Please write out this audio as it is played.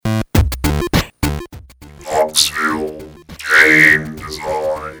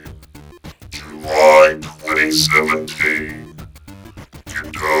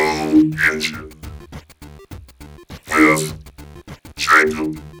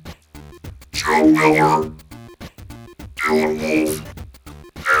Joe Miller, Dylan Wolf,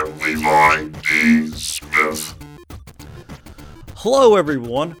 and Levi D. Smith. Hello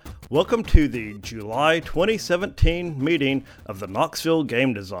everyone, welcome to the July 2017 meeting of the Knoxville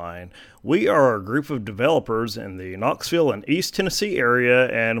Game Design. We are a group of developers in the Knoxville and East Tennessee area,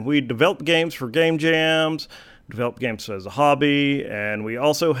 and we develop games for game jams, develop games as a hobby, and we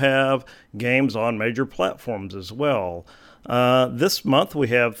also have games on major platforms as well. This month we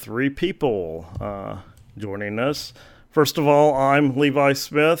have three people joining us. First of all, I'm Levi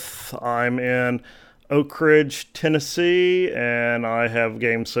Smith. I'm in Oak Ridge, Tennessee, and I have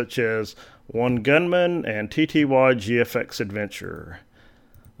games such as One Gunman and TTY GFX Adventure.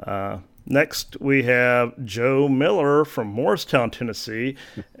 Next, we have Joe Miller from Morristown, Tennessee,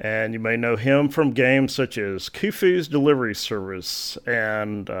 and you may know him from games such as Kufu's Delivery Service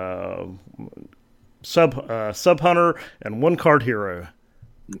and Sub Hunter and One Card Hero.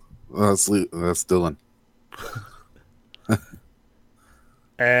 That's Dylan.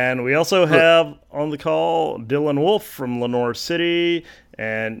 And we also have on the call Dylan Wolf from Lenore City,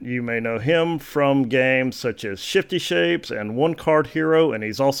 and you may know him from games such as Shifty Shapes and One Card Hero, and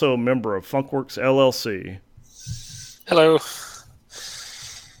he's also a member of Funkworks LLC. Hello.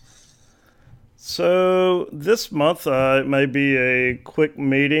 So this month it may be a quick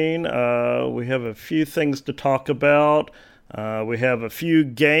meeting. We have a few things to talk about. We have a few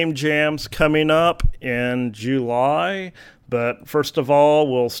game jams coming up in July. But first of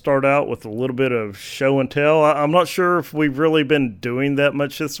all, we'll start out with a little bit of show and tell. I'm not sure if we've really been doing that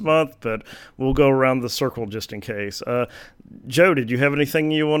much this month, but we'll go around the circle just in case. Joe, did you have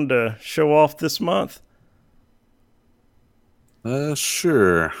anything you wanted to show off this month?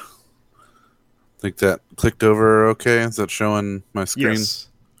 Sure. I think that clicked over okay. Is that showing my screen? Yes.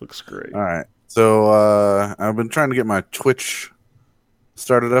 Looks great. All right. So I've been trying to get my Twitch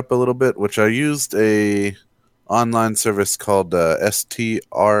started up a little bit, which I used a online service called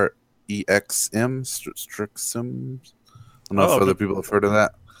STREXM. Strixm. I don't know if other people have heard of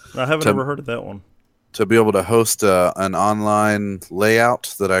that. I haven't ever heard of that one. To be able to host an online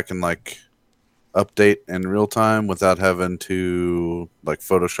layout that I can update in real time without having to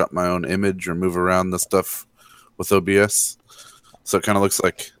Photoshop my own image or move around the stuff with OBS. So it kind of looks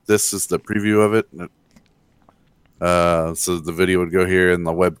like this is the preview of it. So the video would go here and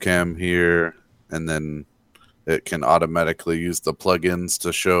the webcam here, and then it can automatically use the plugins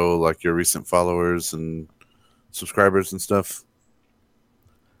to show your recent followers and subscribers and stuff,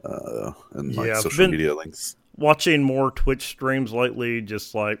 and social media links. Watching more Twitch streams lately,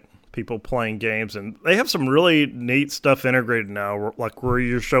 just people playing games, and they have some really neat stuff integrated now, where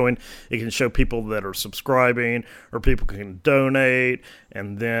you're showing, it can show people that are subscribing, or people can donate,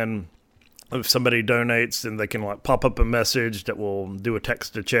 and then if somebody donates, then they can pop up a message that will do a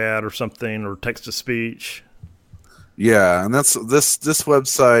text to chat or something, or text to speech. Yeah, and that's this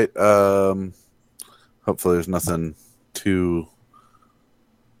website. Hopefully, there's nothing too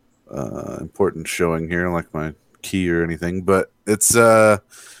important showing here, like my key or anything. But it's you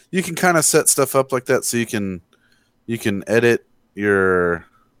can kind of set stuff up like that, so you can edit your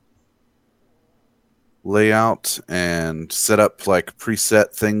layout and set up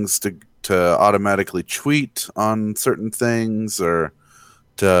preset things to automatically tweet on certain things, or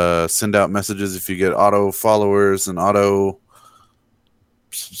to send out messages if you get auto followers and auto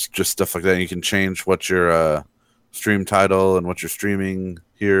just stuff like that. You can change what your stream title and what you're streaming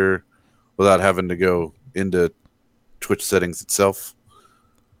here without having to go into Twitch settings itself.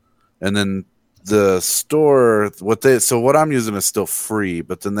 And then the store, what I'm using is still free,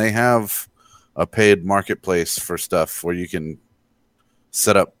 but then they have a paid marketplace for stuff where you can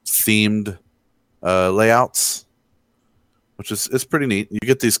set up themed layouts, which is pretty neat. You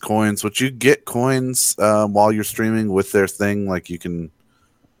get these coins, which you get coins while you're streaming with their thing. You can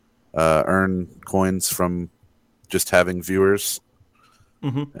earn coins from just having viewers,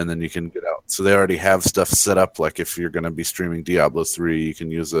 and then you can get out. So they already have stuff set up. If you're going to be streaming Diablo 3, you can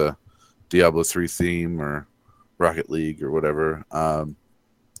use a Diablo 3 theme or Rocket League or whatever. But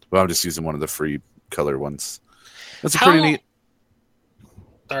I'm just using one of the free color ones. That's pretty neat.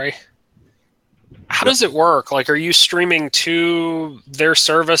 Sorry. How does it work? Are you streaming to their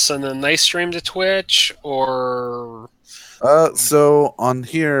service and then they stream to Twitch, or? So on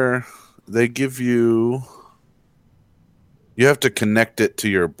here, they give you have to connect it to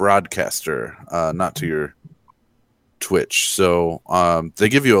your broadcaster, not to your Twitch. So they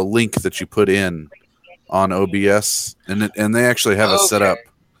give you a link that you put in on OBS, and they actually have a setup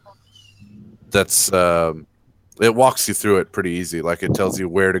that's it walks you through it pretty easy. It tells you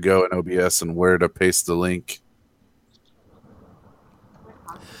where to go in OBS and where to paste the link.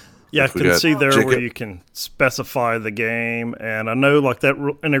 Yeah, I Like, we can got see there Jacob. where you can specify the game, and I know like that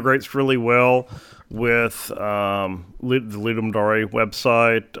integrates really well with the Ludum Dare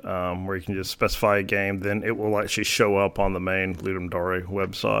website, where you can just specify a game, then it will actually show up on the main Ludum Dare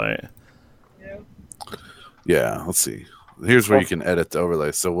website. Yeah, let's see. Here's where you can edit the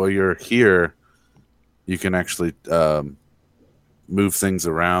overlay. So while you're here, you can actually move things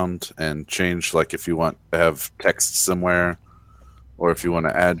around and change, like if you want to have text somewhere, or if you want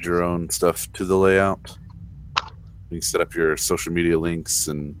to add your own stuff to the layout. You can set up your social media links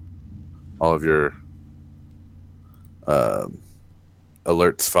and all of your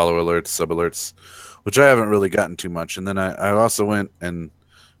alerts, follow alerts, sub alerts, which I haven't really gotten too much. And then I also went and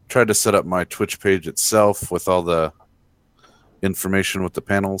tried to set up my Twitch page itself with all the information with the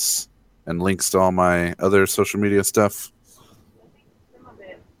panels and links to all my other social media stuff.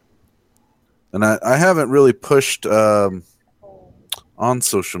 And I haven't really pushed on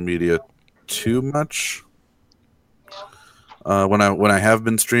social media too much. When I have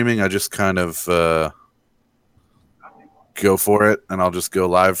been streaming, I just kind of go for it, and I'll just go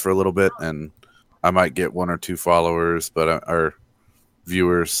live for a little bit, and I might get 1 or 2 followers, or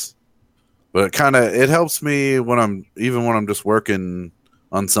viewers. But it helps me when I'm just working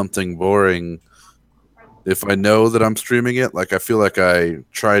on something boring. If I know that I'm streaming it, like I feel like I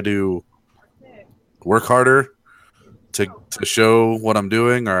try to work harder to show what I'm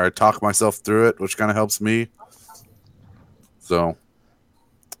doing, or I talk myself through it, which kind of helps me. So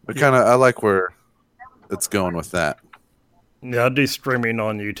I like where it's going with that. Yeah, I do streaming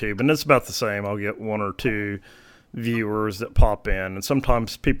on YouTube, and it's about the same. I'll get 1 or 2 viewers that pop in, and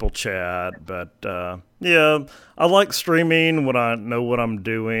sometimes people chat. But yeah, I like streaming when I know what I'm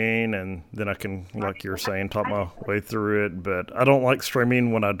doing, and then I can, like you're saying, talk my way through it. But I don't like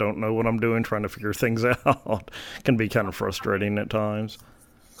streaming when I don't know what I'm doing, trying to figure things out. Can be kind of frustrating at times.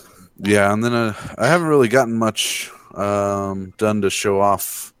 Yeah, and then I haven't really gotten much done to show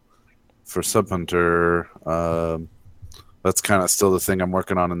off for Sub Hunter. That's kind of still the thing I'm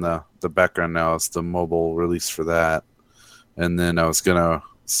working on in the background now. It's the mobile release for that. And then I was going to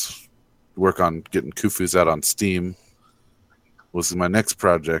work on getting Khufu's out on Steam, was my next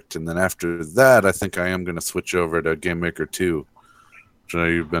project. And then after that, I think I am going to switch over to Game Maker 2, which I know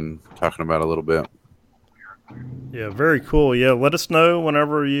you've been talking about a little bit. Yeah, very cool. Yeah, let us know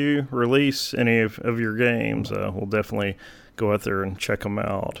whenever you release any of your games. We'll definitely go out there and check them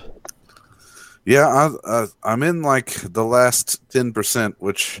out. Yeah, I'm in like the last 10%,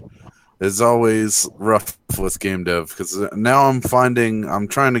 which is always rough with game dev, because now I'm trying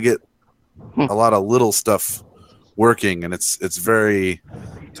to get a lot of little stuff working, and it's very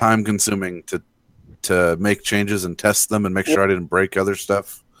time consuming to make changes and test them and make sure I didn't break other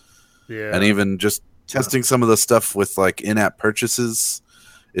stuff. Yeah, and even just testing some of the stuff with like in-app purchases,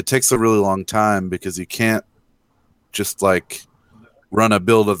 it takes a really long time because you can't just like run a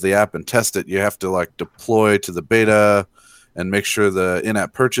build of the app and test it. You have to like deploy to the beta and make sure the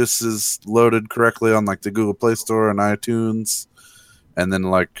in-app purchase is loaded correctly on like the Google Play Store and iTunes. And then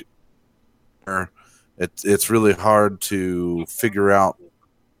like it's really hard to figure out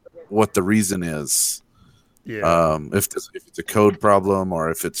what the reason is. Yeah. If it's a code problem, or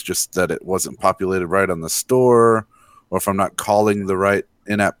if it's just that it wasn't populated right on the store, or if I'm not calling the right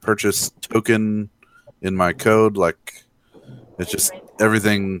in-app purchase token in my code, like it's just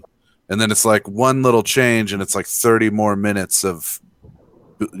everything. And then it's like one little change and it's like 30 more minutes of,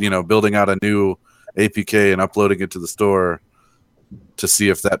 building out a new APK and uploading it to the store to see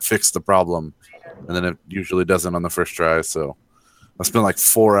if that fixed the problem. And then it usually doesn't on the first try. So I spent like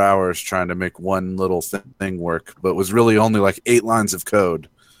 4 hours trying to make one little thing work, but it was really only like 8 lines of code.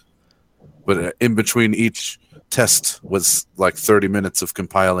 But in between each test was like 30 minutes of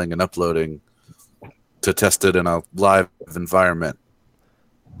compiling and uploading to test it in a live environment.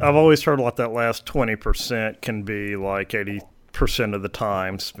 I've always heard like that last 20% can be like 80% of the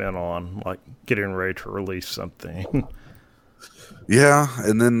time spent on like getting ready to release something. Yeah,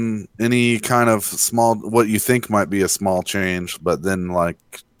 and then any kind of small, what you think might be a small change, but then like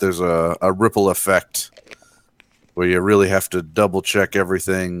there's a ripple effect where you really have to double check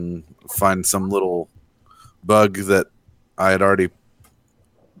everything, find some little bug that I had already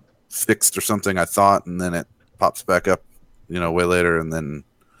fixed or something I thought, and then it pops back up, way later, and then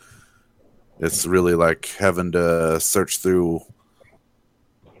it's really like having to search through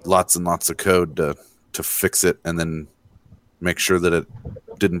lots and lots of code to fix it, and then make sure that it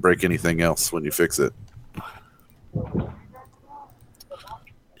didn't break anything else when you fix it.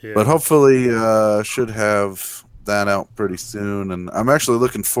 Yeah. But hopefully should have that out pretty soon, and I'm actually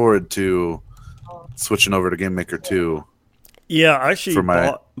looking forward to switching over to Game Maker 2. Yeah, I actually for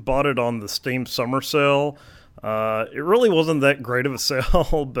my bought it on the Steam Summer Sale. It really wasn't that great of a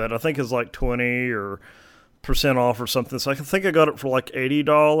sale, but I think it's like 20 or percent off or something. So I think I got it for like $80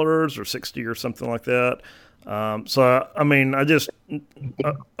 or 60 or something like that. So I mean, I just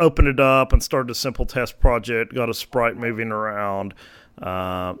opened it up and started a simple test project. Got a sprite moving around.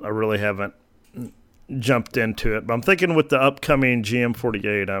 I really haven't jumped into it, but I'm thinking with the upcoming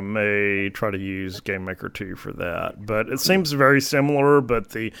GM48, I may try to use GameMaker 2 for that. But it seems very similar, but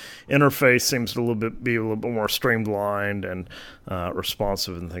the interface seems to be a little bit more streamlined and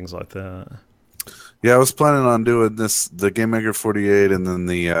responsive and things like that. Yeah, I was planning on doing the GameMaker 48, and then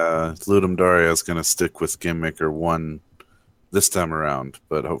the Ludum Dare. I was going to stick with GameMaker 1 this time around,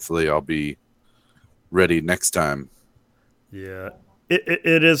 but hopefully I'll be ready next time. Yeah.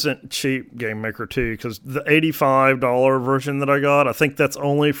 It isn't cheap, GameMaker 2, because the $85 version that I got, I think that's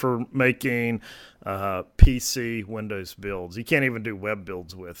only for making PC Windows builds. You can't even do web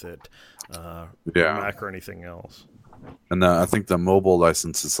builds with it, or Mac or anything else. And I think the mobile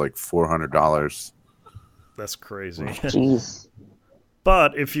license is like $400. That's crazy. Jeez.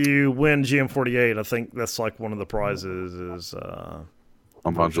 But if you win GM48, I think that's like one of the prizes is a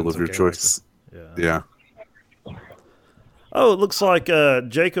module of your GameMaker. choice. Yeah. Oh, it looks like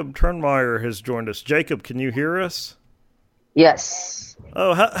Jacob Turnmeyer has joined us. Jacob, can you hear us? Yes.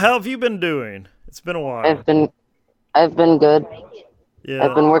 Oh, how have you been doing? It's been a while. I've been good. Yeah.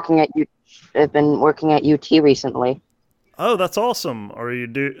 I've been working at UT recently. Oh, that's awesome. Are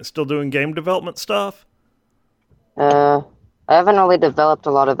you still doing game development stuff? I haven't really developed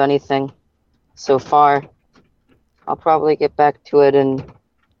a lot of anything so far. I'll probably get back to it in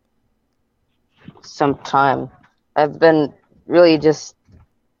some time. I've been really just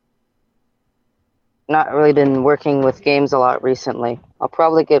not really been working with games a lot recently. I'll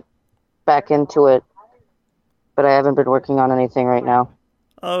probably get back into it, but I haven't been working on anything right now.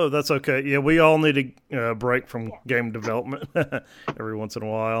 Oh, that's okay. Yeah, we all need a break from game development every once in a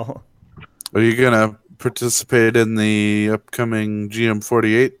while. Are you going to participate in the upcoming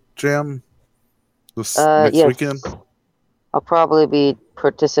GM48 jam next weekend? I'll probably be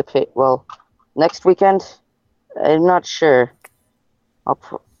next weekend. I'm not sure.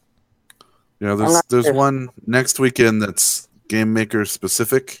 There's one next weekend that's GameMaker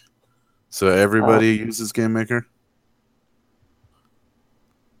specific, so everybody uses GameMaker.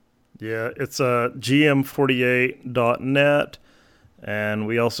 Yeah, it's gm48.net, and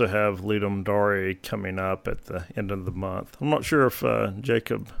we also have Ludum Dare coming up at the end of the month. I'm not sure if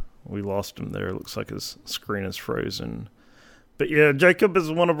Jacob, we lost him there. It looks like his screen is frozen. But yeah, Jacob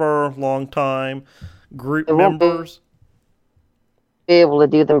is one of our longtime group members. Be able to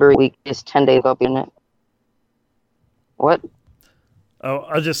do them every week, just 10 days up in it. What? Oh,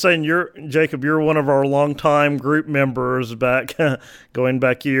 I was just saying, Jacob, you're one of our longtime group members going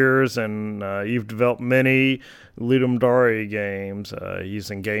back years, and you've developed many Ludum Dare games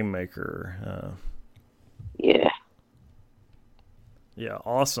using GameMaker. Yeah. Yeah,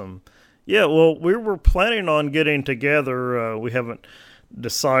 awesome. Yeah, well, we were planning on getting together. We haven't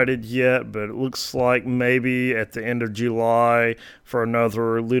decided yet, but it looks like maybe at the end of July for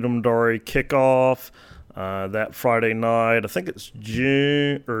another Ludum Dare kickoff. That Friday night, I think it's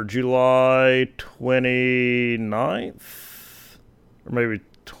July 29th or maybe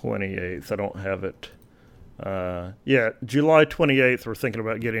 28th. I don't have it. July 28th. We're thinking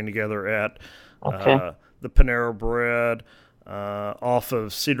about getting together at the Panera Bread off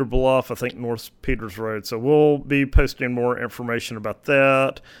of Cedar Bluff, I think North Peters Road. So we'll be posting more information about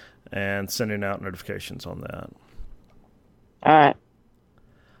that and sending out notifications on that. All right.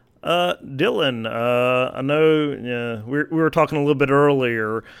 Dylan, I know we were talking a little bit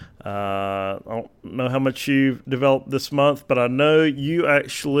earlier. I don't know how much you've developed this month, but I know you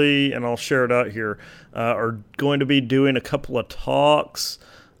actually, and I'll share it out here, are going to be doing a couple of talks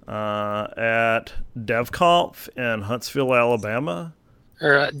at DevConf in Huntsville, Alabama.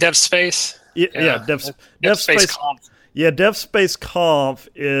 Or DevSpace. DevSpace Conf. Yeah, DevSpace Conf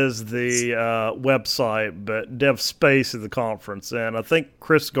is the website, but DevSpace is the conference. And I think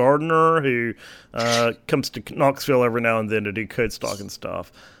Chris Gardner, who comes to Knoxville every now and then to do code stock and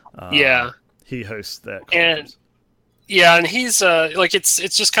stuff, he hosts that conference. And he's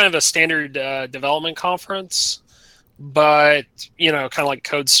it's just kind of a standard development conference, but kind of like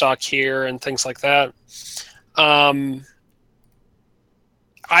code stock here and things like that.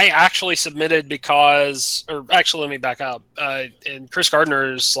 I actually submitted let me back up. And Chris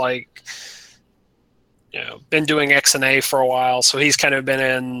Gardner's been doing XNA for a while, so he's kind of been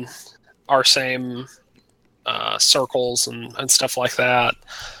in our same circles and stuff like that.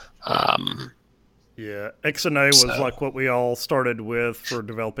 Yeah, XNA was So- like what we all started with for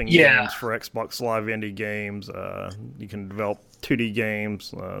developing Yeah. games for Xbox Live indie games. You can develop 2D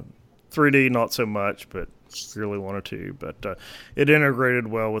games, 3D not so much, but if you really wanted to. But it integrated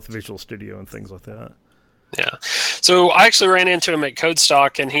well with Visual Studio and things like that. Yeah. So I actually ran into him at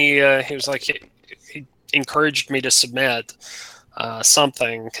Codestock, and he was like, he encouraged me to submit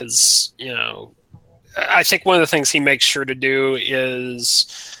something because, you know, I think one of the things he makes sure to do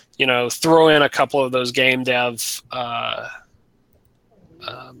is, you know, throw in a couple of those game dev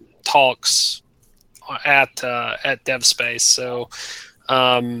talks at DevSpace. So,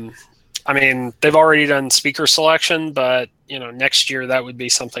 I mean, they've already done speaker selection, but you know, next year that would be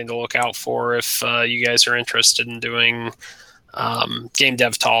something to look out for if you guys are interested in doing game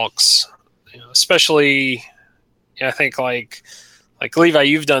dev talks. You know, especially, I think like Levi,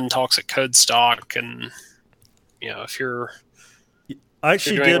 you've done talks at Codestock, and you know, if you're I if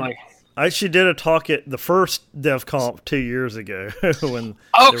you're actually doing did. like I actually did a talk at the first DevConf 2 years ago when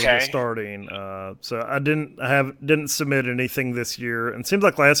they were just starting. So I didn't submit anything this year, and it seems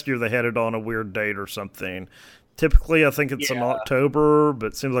like last year they had it on a weird date or something. Typically, I think it's in October, but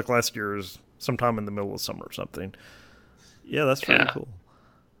it seems like last year is sometime in the middle of summer or something. Yeah, that's pretty cool.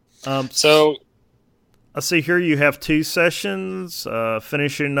 So I see here you have 2 sessions,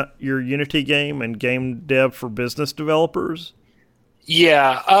 finishing your Unity game and game dev for business developers.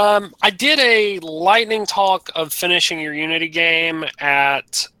 yeah, I did a lightning talk of finishing your Unity game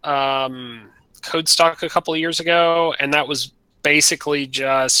at Codestock a couple of years ago, and that was basically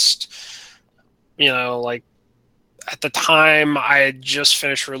just, you know, like at the time I had just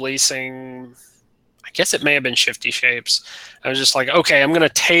finished releasing, I guess it may have been Shifty Shapes. I was just like, okay, I'm going to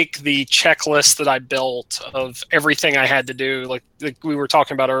take the checklist that I built of everything I had to do, like we were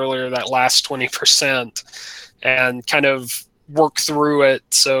talking about earlier, that last 20%, and kind of work through it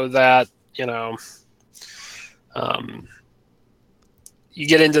so that, you know, you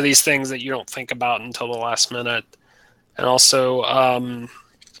get into these things that you don't think about until the last minute. And also, I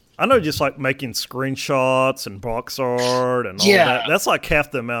know, just like making screenshots and box art and all that. That's like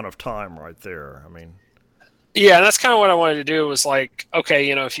half the amount of time right there. I mean, yeah, that's kind of what I wanted to do. Was like, okay,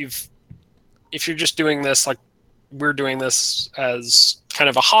 you know, if you're just doing this, like we're doing this as kind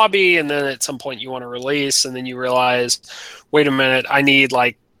of a hobby, and then at some point you want to release, and then you realize, wait a minute, I need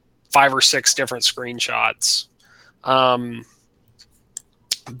like 5 or 6 different screenshots. But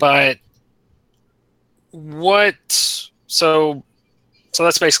so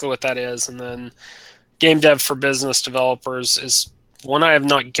that's basically what that is. And then game dev for business developers is one I have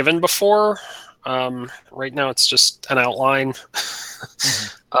not given before. Right now it's just an outline.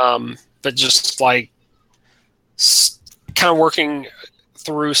 But just like kind of working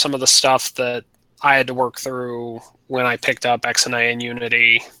through some of the stuff that I had to work through when I picked up XNA and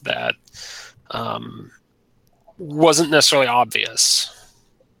Unity that wasn't necessarily obvious.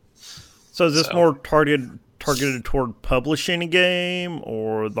 So is this more targeted toward publishing a game,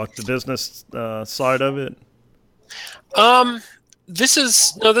 or like the business side of it? This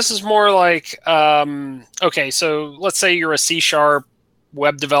is more like, okay, so let's say you're a C#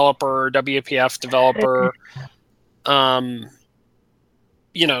 web developer, WPF developer,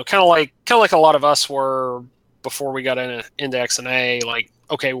 you know, kind of like a lot of us were before we got into XNA. Like,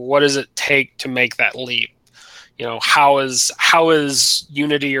 okay, what does it take to make that leap? You know, how is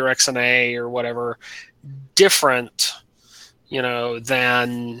Unity or XNA or whatever different, you know,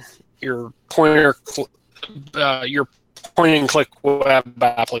 than your point and click web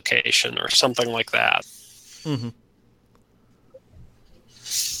application or something like that. Mm-hmm.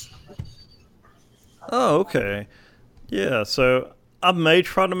 Oh, okay. Yeah, so I may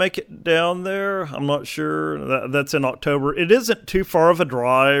try to make it down there. I'm not sure. That's in October. It isn't too far of a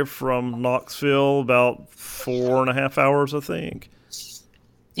drive from Knoxville, about 4.5 hours, I think.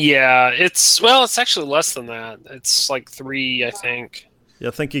 Yeah, it's actually less than that. It's like 3, I think. Yeah,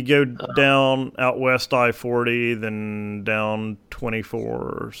 I think you go down out west I-40, then down 24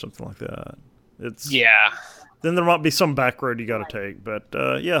 or something like that. Then there might be some back road you got to take, but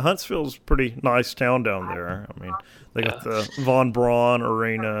yeah, Huntsville's a pretty nice town down there. I mean, they got the Von Braun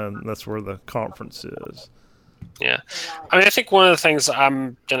Arena, and that's where the conference is. Yeah, I mean, I think one of the things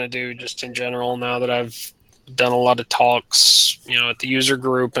I'm gonna do just in general now that I've done a lot of talks, you know, at the user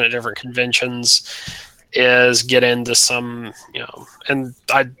group and at different conventions, is get into some, you know, and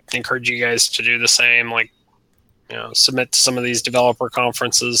I'd encourage you guys to do the same, like, you know, submit to some of these developer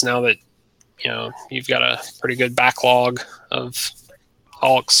conferences now that, you know, you've got a pretty good backlog of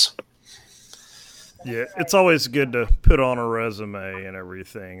talks. Yeah, it's always good to put on a resume and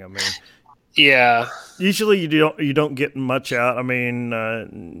everything. I mean, yeah, usually you don't get much out. I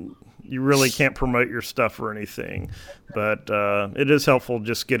mean, you really can't promote your stuff or anything. But it is helpful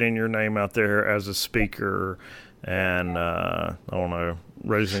just getting your name out there as a speaker and, I don't know,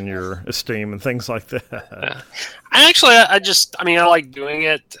 raising your esteem and things like that. Yeah. And actually, I like doing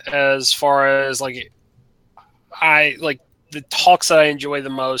it as far as like, I like the talks that I enjoy the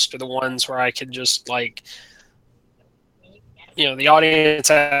most are the ones where I can just like, the audience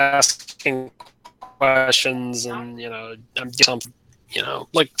asking questions and, I'm doing something,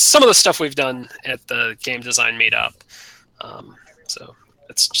 like some of the stuff we've done at the game design meetup. So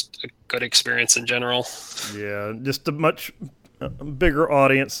it's just a good experience in general. Yeah, just a much bigger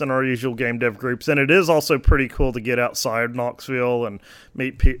audience than our usual game dev groups, and it is also pretty cool to get outside Knoxville and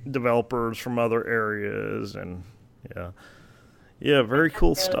meet developers from other areas, and yeah, very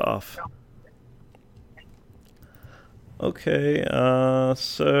cool stuff. Okay,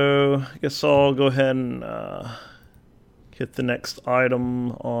 so I guess I'll go ahead and hit the next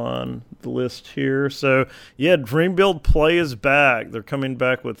item on the list here. So, yeah, Dream Build Play is back. They're coming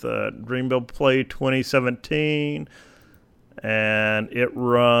back with Dream Build Play 2017, and it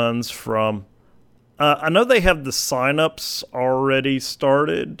runs from... I know they have the sign-ups already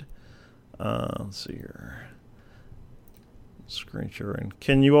started. Let's see here. Screen sharing.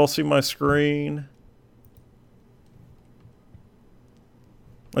 Can you all see my screen?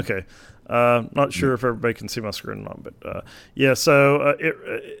 Okay. Not sure if everybody can see my screen or not, but so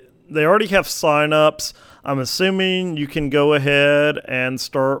they already have sign-ups. I'm assuming you can go ahead and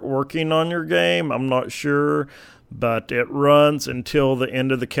start working on your game. I'm not sure, but it runs until the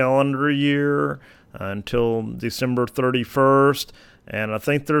end of the calendar year, until December 31st, and I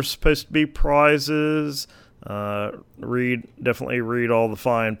think there's supposed to be prizes. Definitely read all the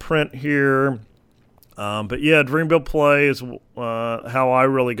fine print here. But yeah, Dream Build Play is how I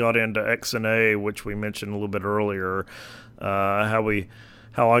really got into XNA, which we mentioned a little bit earlier.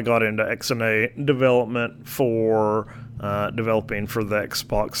 How I got into XNA development for developing for the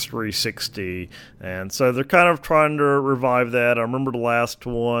Xbox 360, and so they're kind of trying to revive that. I remember the last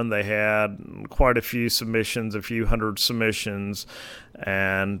one they had quite a few submissions, a few hundred submissions,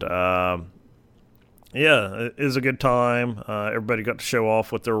 and yeah, it is a good time. Everybody got to show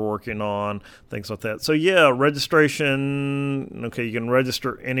off what they're working on, things like that. So yeah, registration, okay, you can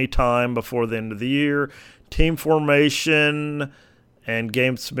register anytime before the end of the year. Team formation and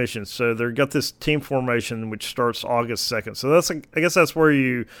game submissions. So they've got this team formation which starts August 2nd. So I guess that's where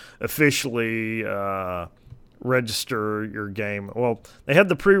you officially register your game. Well, they had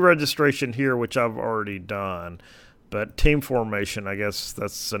the pre-registration here, which I've already done. But team formation, I guess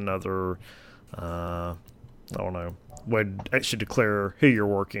that's another... I don't know, would actually declare who you're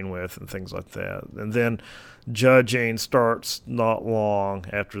working with and things like that. And then judging starts not long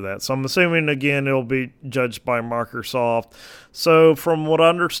after that. So I'm assuming, again, it'll be judged by Microsoft. So from what I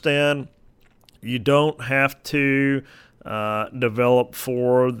understand, you don't have to develop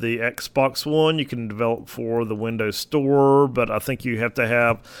for the Xbox One. You can develop for the Windows Store, but I think you have to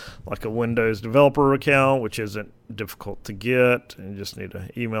have like a Windows developer account, which isn't difficult to get. And you just need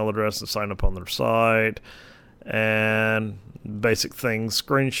an email address and sign up on their site. And basic things,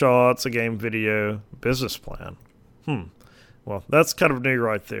 screenshots, a game video, business plan. Well, that's kind of new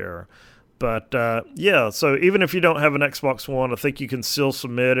right there. But yeah, so even if you don't have an Xbox One, I think you can still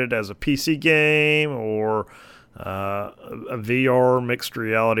submit it as a PC game or a VR mixed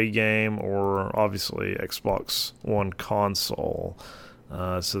reality game, or obviously Xbox One console.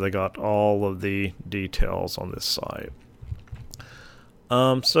 So they got all of the details on this site.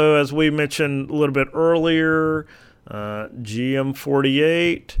 So as we mentioned a little bit earlier,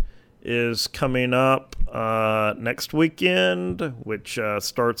 GM48 is coming up next weekend, which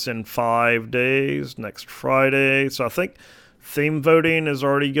starts in 5 days, next Friday. So I think theme voting is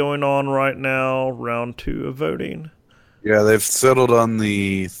already going on right now, round 2 of voting. Yeah, they've settled on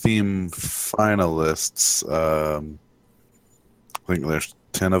the theme finalists. I think there's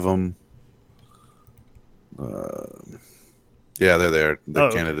 10 of them. Yeah, they're there.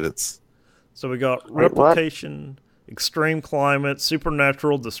 They're candidates. So we got Replication, Extreme Climate,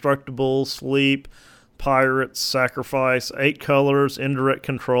 Supernatural, Destructible, Sleep, Pirates, Sacrifice, 8 Colors, Indirect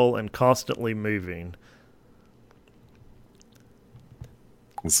Control, and Constantly Moving.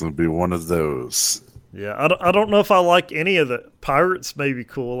 This would be one of those. Yeah, I don't know if I like any of the Pirates. May be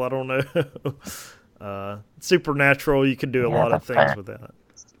cool. I don't know. Supernatural, you can do a lot of things with that.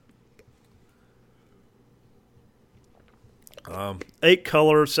 8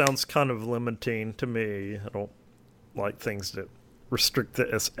 colors sounds kind of limiting to me. I don't like things that restrict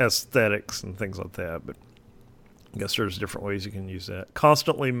the aesthetics and things like that, but I guess there's different ways you can use that.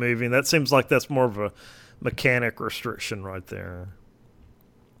 Constantly moving, that seems like that's more of a mechanic restriction right there.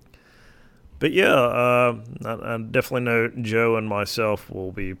 But yeah, I definitely know Joe and myself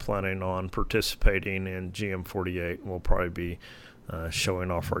will be planning on participating in GM48. We'll probably be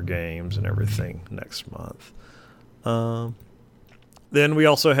showing off our games and everything next month. Then we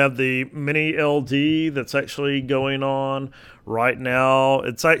also have the mini LD that's actually going on right now.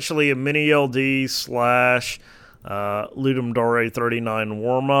 It's actually a mini LD slash Ludum Dare 39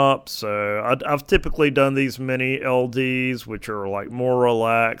 warm-up. So I've typically done these mini LDs, which are like more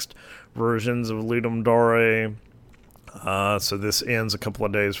relaxed versions of Ludum Dare. So this ends a couple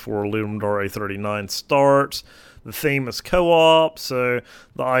of days before Ludum Dare 39 starts. The theme is co-op, so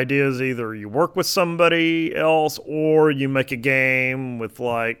the idea is either you work with somebody else or you make a game with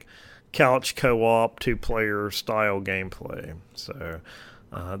like couch co-op, 2-player style gameplay. So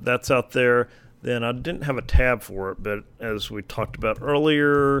that's out there. Then I didn't have a tab for it, but as we talked about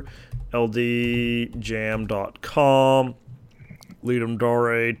earlier, ldjam.com, Ludum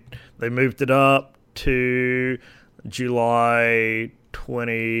Dare, they moved it up to July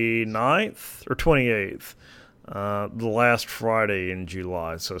 29th or 28th. The last Friday in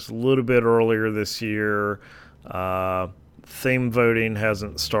July, so it's a little bit earlier this year. Theme voting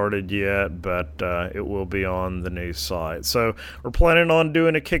hasn't started yet, but it will be on the new site. So we're planning on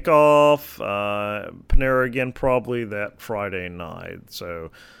doing a kickoff, Panera again, probably that Friday night.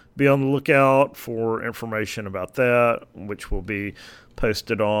 So be on the lookout for information about that, which will be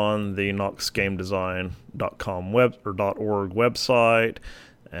posted on the knoxgamedesign.com .org website.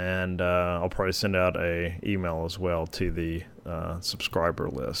 And I'll probably send out a email as well to the subscriber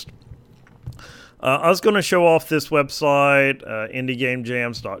list. I was going to show off this website,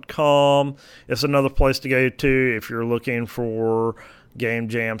 indiegamejams.com. It's another place to go to if you're looking for game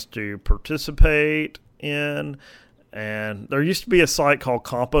jams to participate in. And there used to be a site called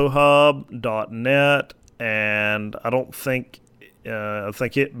compohub.net, and I think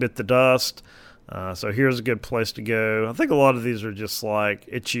it bit the dust. So here's a good place to go. I think a lot of these are just like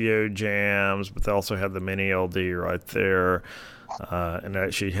itch.io jams, but they also have the mini LD right there. And it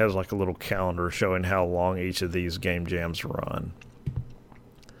actually has like a little calendar showing how long each of these game jams run.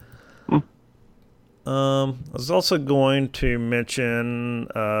 I was also going to mention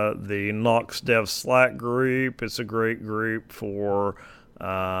the Knox Dev Slack group. It's a great group for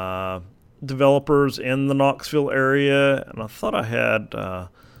developers in the Knoxville area, and I thought I had a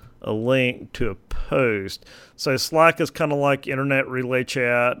link to a post. So Slack is kind of like Internet Relay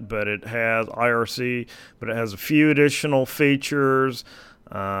Chat, but it has IRC, but it has a few additional features,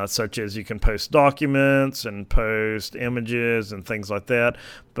 such as you can post documents and post images and things like that.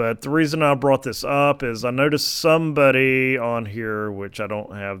 But the reason I brought this up is I noticed somebody on here, which I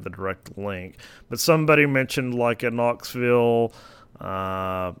don't have the direct link, but somebody mentioned like a Knoxville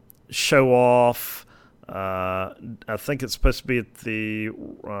show off. I think it's supposed to be at the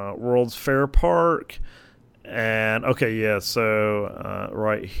World's Fair Park. And okay, yeah, so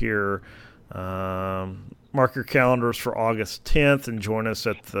right here, mark your calendars for August 10th and join us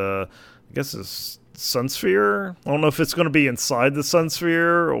at the, I guess it's Sunsphere. I don't know if it's going to be inside the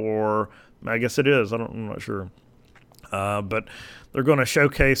Sunsphere, or I guess it is. I'm not sure. But they're going to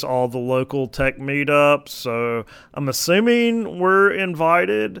showcase all the local tech meetups. So I'm assuming we're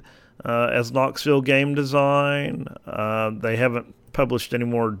invited as Knoxville Game Design. They haven't published any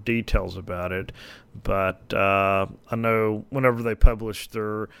more details about it, but I know whenever they publish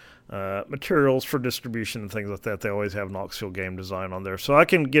their materials for distribution and things like that, they always have Knoxville Game Design on there. So I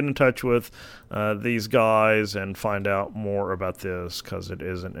can get in touch with these guys and find out more about this, because it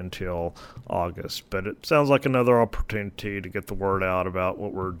isn't until August. But it sounds like another opportunity to get the word out about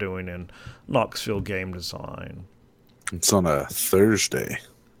what we're doing in Knoxville Game Design. It's on a Thursday.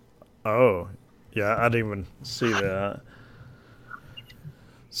 Oh, yeah, I didn't even see that.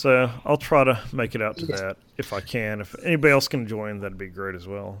 So I'll try to make it out to that if I can. If anybody else can join, that'd be great as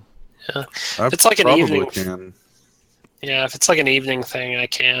well. Yeah, I it's like an evening. Can. Yeah, if it's like an evening thing, I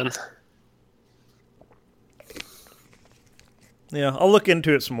can. Yeah, I'll look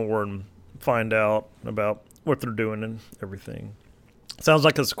into it some more and find out about what they're doing and everything. Sounds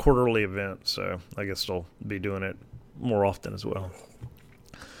like it's a quarterly event, so I guess they'll be doing it more often as well.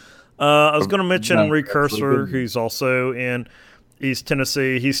 I was going to mention Recursor, who's also in East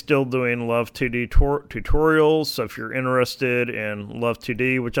Tennessee. He's still doing Love 2D tutorials, so if you're interested in Love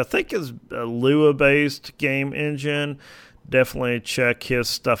 2D, which I think is a Lua-based game engine, definitely check his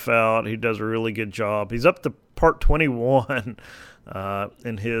stuff out. He does a really good job. He's up to part 21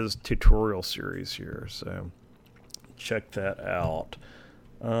 in his tutorial series here, so check that out.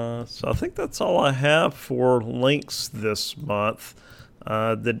 So I think that's all I have for links this month.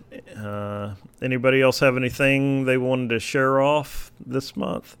 Did anybody else have anything they wanted to share off this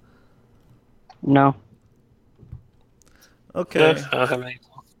month? No. Okay. I don't have any.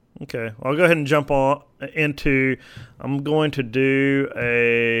 Okay, I'll go ahead and jump on into. I'm going to do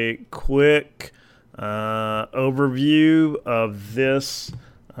a quick overview of this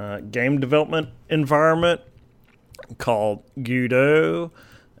game development environment called Godot,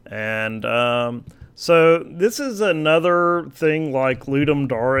 and so this is another thing like Ludum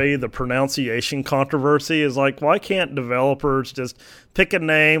Dare. The pronunciation controversy is like, why can't developers just pick a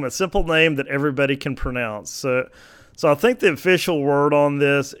name, a simple name that everybody can pronounce? So I think the official word on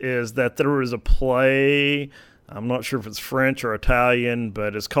this is that there was a play. I'm not sure if it's French or Italian,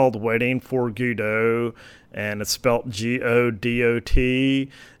 but it's called Waiting for Godot, and it's spelled Godot,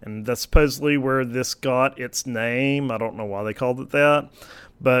 and that's supposedly where this got its name. I don't know why they called it that,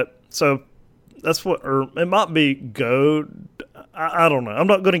 but so that's what, or it might be Go. I don't know. I'm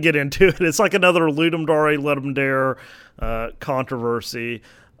not going to get into it. It's like another Ludum Dare controversy.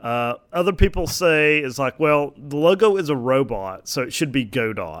 Other people say it's like, well, the logo is a robot, so it should be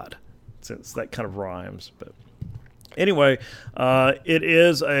Godot, since that kind of rhymes. But anyway, it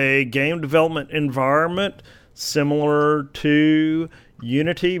is a game development environment similar to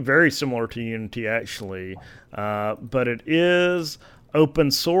Unity, very similar to Unity actually, but it is open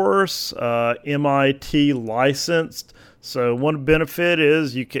source, MIT licensed. So one benefit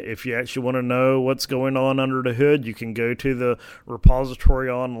is you can, if you actually want to know what's going on under the hood, you can go to the repository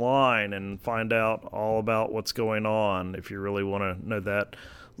online and find out all about what's going on if you really want to know that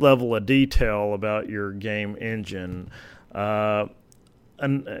level of detail about your game engine. Or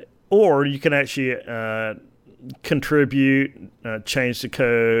you can actually contribute, change the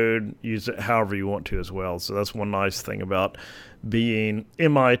code, use it however you want to as well. So that's one nice thing about being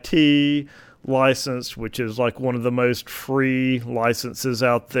MIT licensed, which is like one of the most free licenses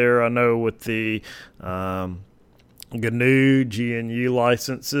out there. I know with the GNU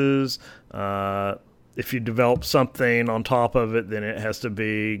licenses, if you develop something on top of it, then it has to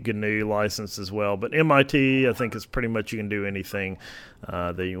be GNU licensed as well. But MIT, I think, is pretty much you can do anything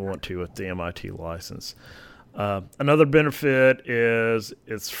that you want to with the MIT license. Another benefit is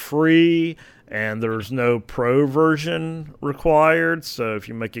it's free and there's no pro version required. So if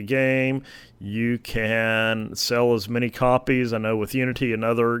you make a game, you can sell as many copies. I know with Unity and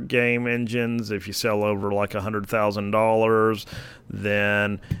other game engines, if you sell over like $100,000,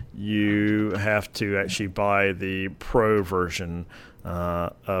 then you have to actually buy the pro version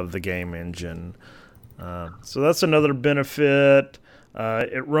of the game engine. So that's another benefit.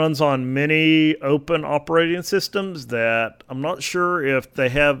 It runs on many open operating systems that I'm not sure if they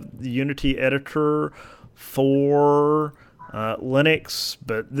have the Unity editor for Linux,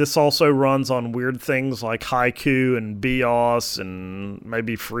 but this also runs on weird things like Haiku and BIOS and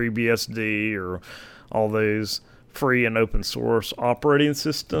maybe FreeBSD or all those free and open source operating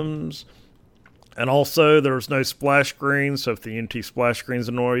systems. And also, there's no splash screen, so if the Unity splash screen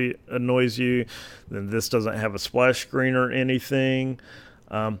annoys you, then this doesn't have a splash screen or anything.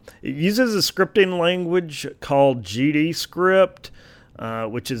 It uses a scripting language called GDScript,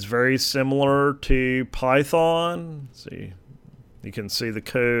 which is very similar to Python. See, you can see the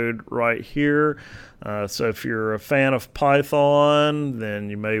code right here. So if you're a fan of Python, then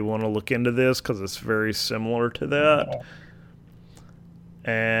you may want to look into this because it's very similar to that.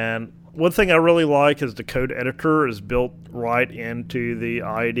 And one thing I really like is the code editor is built right into the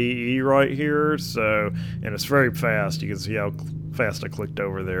IDE right here. So, and it's very fast. You can see how fast I clicked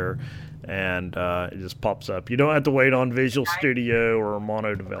over there, and it just pops up. You don't have to wait on Visual Studio or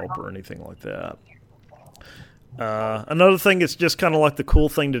Mono Developer or anything like that. Another thing, it's just kind of like the cool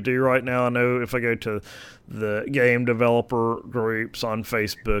thing to do right now. I know if I go to the game developer groups on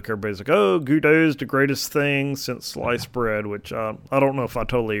Facebook, everybody's like, oh, Godot's the greatest thing since sliced bread, which I don't know if I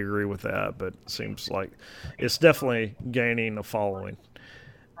totally agree with that, but it seems like it's definitely gaining a following.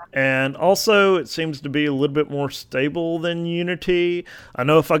 And also, it seems to be a little bit more stable than Unity. I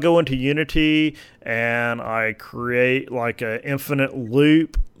know if I go into Unity and I create like an infinite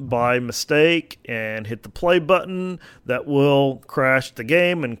loop by mistake and hit the play button, that will crash the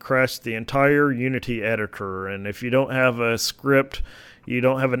game and crash the entire Unity editor. And if you don't have a script, you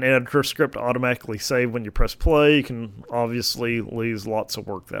don't have an editor script automatically saved when you press play, you can obviously lose lots of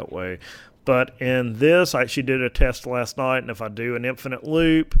work that way. But in this, I actually did a test last night, and if I do an infinite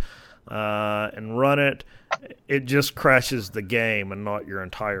loop and run it, it just crashes the game and not your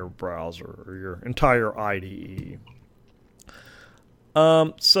entire browser or your entire IDE.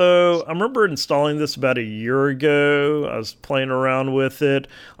 So I remember installing this about a year ago. I was playing around with it.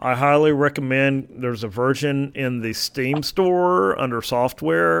 I highly recommend, there's a version in the Steam store under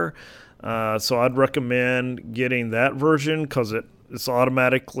software. So I'd recommend getting that version because it it's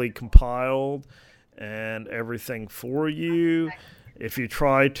automatically compiled and everything for you. If you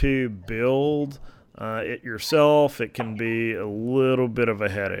try to build it yourself, it can be a little bit of a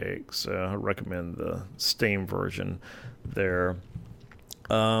headache. So I recommend the Steam version there.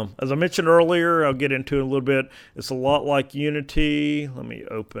 As I mentioned earlier, I'll get into it a little bit. It's a lot like Unity. Let me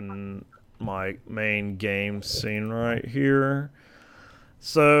open my main game scene right here.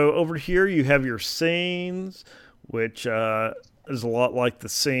 So over here you have your scenes, which is a lot like the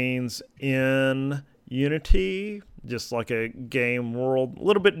scenes in Unity, just like a game world, a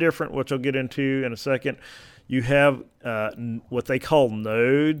little bit different, which I'll get into in a second. You have what they call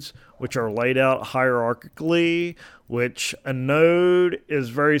nodes, which are laid out hierarchically, which a node is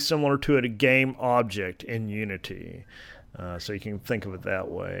very similar to a game object in Unity. So you can think of it that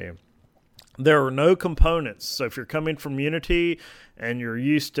way. There are no components. So if you're coming from Unity and you're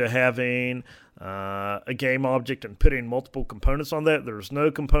used to having a game object and putting multiple components on that, there's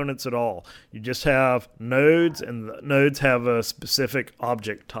no components at all. You just have nodes, and the nodes have a specific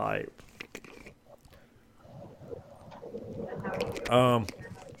object type.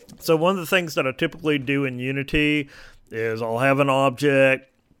 So one of the things that I typically do in Unity is I'll have an object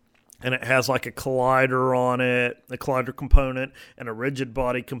and it has like a collider on it, a collider component, and a rigid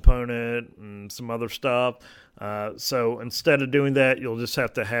body component, and some other stuff. So instead of doing that, you'll just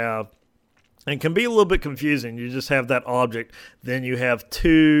have to have, and it can be a little bit confusing, you just have that object, then you have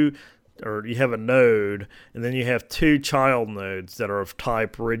you have a node, and then you have two child nodes that are of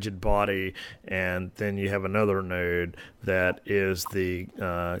type rigid body, and then you have another node that is the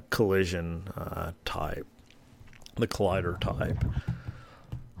collision type, the collider type.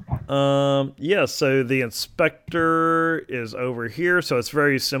 So the inspector is over here, so it's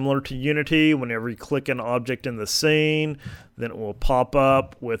very similar to Unity. Whenever you click an object in the scene, then it will pop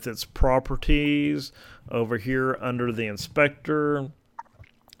up with its properties over here under the inspector.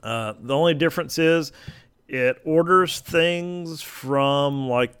 The only difference is it orders things from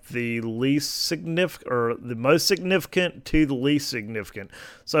like the least significant or the most significant to the least significant.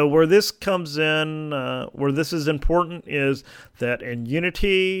 So where this comes in, where this is important is that in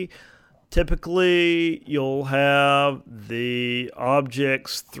Unity, typically you'll have the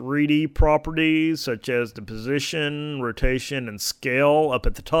object's 3D properties such as the position, rotation, and scale up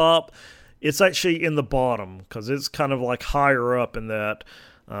at the top. It's actually in the bottom because it's kind of like higher up in that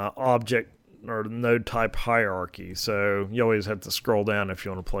object or node type hierarchy. So you always have to scroll down if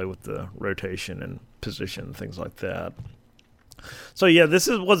you want to play with the rotation and position and things like that. So yeah, this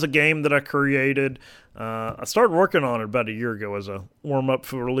was a game that I created. I started working on it about a year ago as a warm-up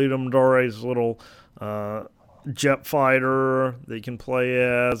for Liam Dore's little jet fighter that you can play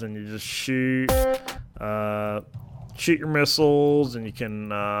as, and you just shoot your missiles, and you can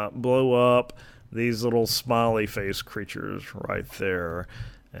blow up these little smiley face creatures right there.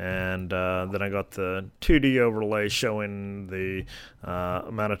 And then I got the 2D overlay showing the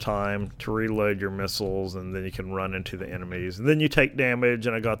amount of time to reload your missiles, and then you can run into the enemies. And then you take damage,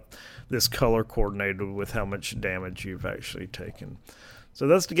 and I got this color coordinated with how much damage you've actually taken. So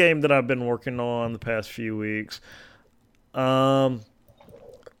that's the game that I've been working on the past few weeks. So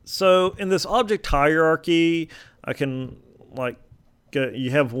in this object hierarchy, I can,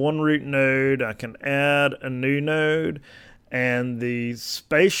 you have one root node, I can add a new node. And the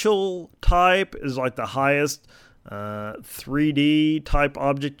spatial type is like the highest 3D type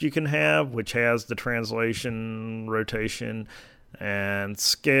object you can have, which has the translation, rotation, and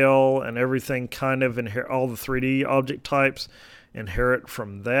scale, and everything kind of all the 3D object types inherit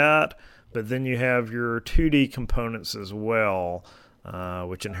from that. But then you have your 2D components as well,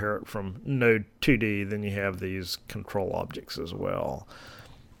 which inherit from node 2D. Then you have these control objects as well.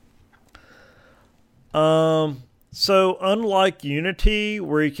 So unlike Unity,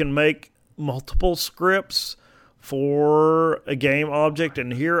 where you can make multiple scripts for a game object,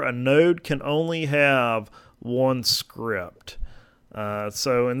 and here a node can only have one script.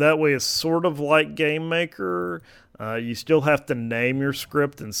 So in that way, it's sort of like Game Maker. You still have to name your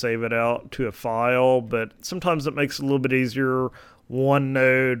script and save it out to a file, but sometimes it makes it a little bit easier. One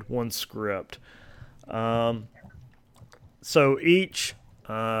node, one script. So each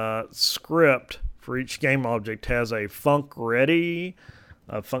script for each game object has a function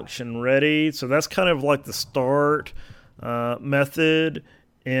ready. So that's kind of like the start method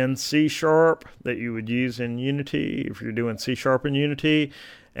in C# that you would use in Unity if you're doing C# in Unity.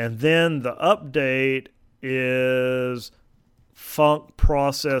 And then the update is func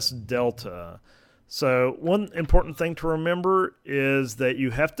process delta. So one important thing to remember is that you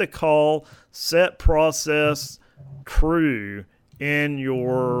have to call set process true in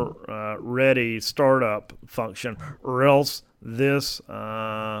your ready startup function, or else this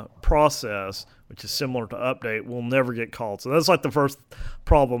process, which is similar to update, will never get called. So that's like the first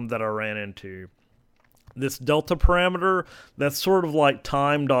problem that I ran into. This delta parameter, that's sort of like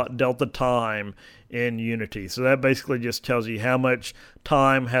time.delta time in Unity. So that basically just tells you how much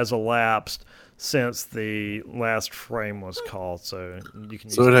time has elapsed since the last frame was called. So you can.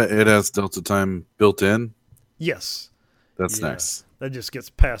 So it has delta time built in? Yes. That's nice. That just gets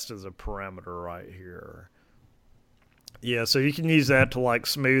passed as a parameter right here. Yeah, so you can use that to like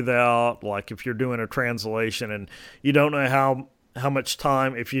smooth out, like if you're doing a translation and you don't know how much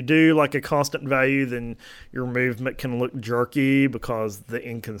time. If you do like a constant value, then your movement can look jerky because the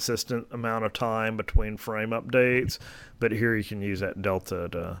inconsistent amount of time between frame updates. But here you can use that delta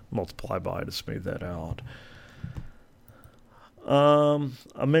to multiply by to smooth that out.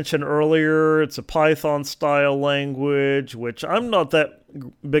 I mentioned earlier it's a Python style language, which I'm not that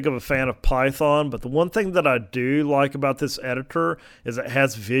big of a fan of Python, but the one thing that I do like about this editor is it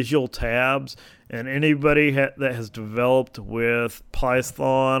has visual tabs, and anybody that has developed with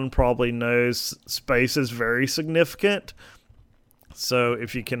Python probably knows space is very significant. So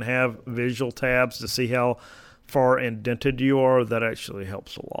if you can have visual tabs to see how far indented you are, that actually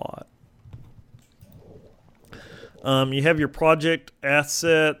helps a lot. You have your project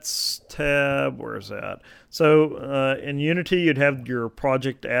assets tab. Where's that? So in Unity, you'd have your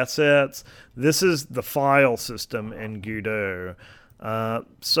project assets. This is the file system in Godot.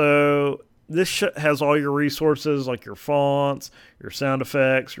 So this has all your resources like your fonts, your sound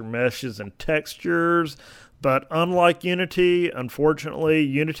effects, your meshes, and textures. But unlike Unity, unfortunately,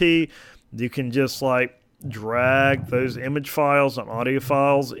 Unity, you can just like drag those image files and audio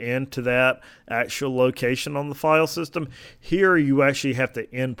files into that actual location on the file system. Here you actually have to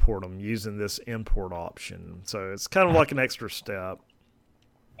import them using this import option. So it's kind of like an extra step.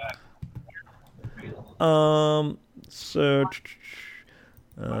 So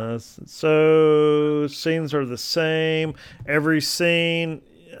scenes are the same. Every scene,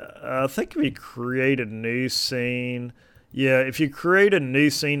 I think if you create a new scene, if you create a new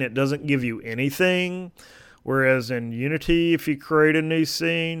scene, it doesn't give you anything. Whereas in Unity, if you create a new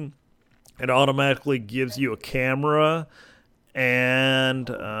scene, it automatically gives you a camera and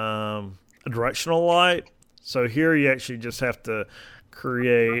a directional light. So here you actually just have to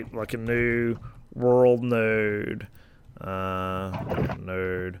create like a new world node,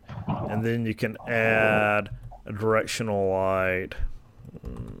 and then you can add a directional light,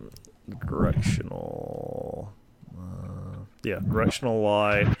 directional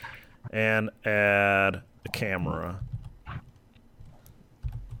light, and add a camera.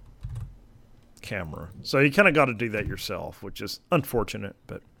 So you kind of got to do that yourself, which is unfortunate,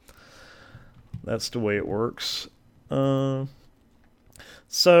 but that's the way it works. So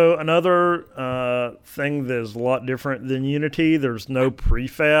another thing that is a lot different than Unity, there's no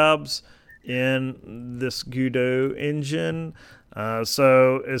prefabs in this Godot engine.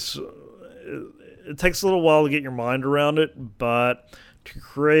 So it takes a little while to get your mind around it, but to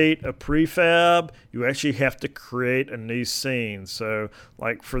create a prefab, you actually have to create a new scene. So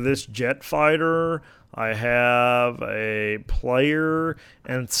like for this jet fighter, I have a player,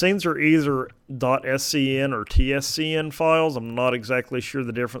 and scenes are either .scn or .tscn files. I'm not exactly sure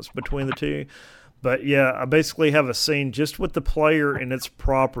the difference between the two. But yeah, I basically have a scene just with the player and its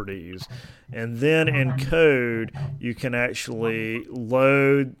properties. And then in code, you can actually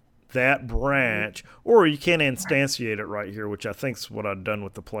load that branch, or you can instantiate it right here, which I think is what I've done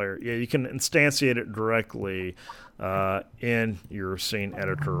with the player. Yeah, you can instantiate it directly in your scene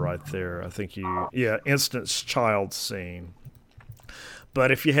editor right there. I think instance child scene.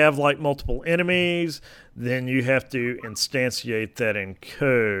 But if you have like multiple enemies, then you have to instantiate that in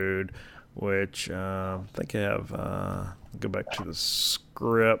code, which I think I have, go back to the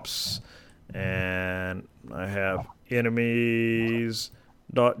scripts, and I have enemies.gd,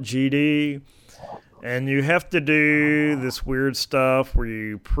 and you have to do this weird stuff where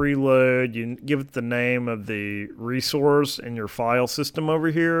you preload, you give it the name of the resource in your file system over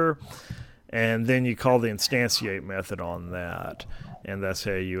here, and then you call the instantiate method on that. And that's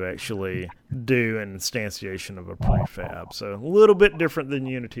how you actually do an instantiation of a prefab. So a little bit different than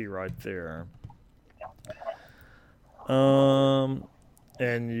Unity right there. And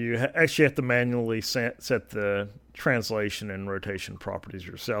you actually have to manually set the translation and rotation properties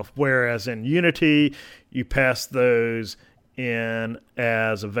yourself. Whereas in Unity, you pass those in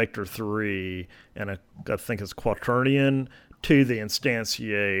as a vector 3, and I think it's quaternion, to the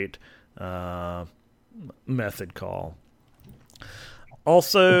instantiate method call.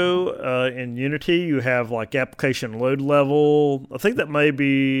 Also, in Unity, you have like application load level. I think that may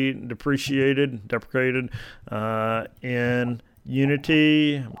be deprecated. In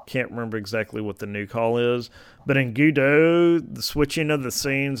Unity, I can't remember exactly what the new call is. But in Godot, the switching of the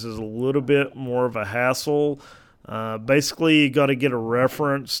scenes is a little bit more of a hassle. Basically, you got to get a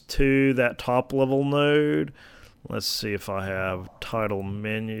reference to that top level node. Let's see if I have title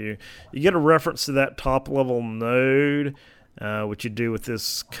menu. You get a reference to that top level node. What you do with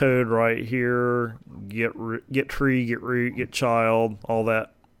this code right here, get tree, get root, get child, all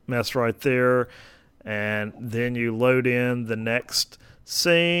that mess right there. And then you load in the next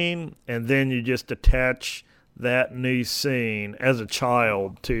scene, and then you just attach that new scene as a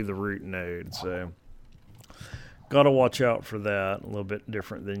child to the root node. So got to watch out for that. A little bit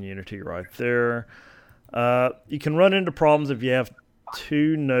different than Unity right there. You can run into problems if you have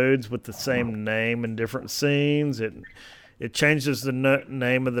two nodes with the same name in different scenes. It changes the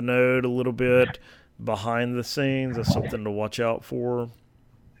name of the node a little bit behind the scenes. That's something to watch out for.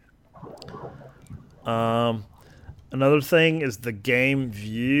 Another thing is the game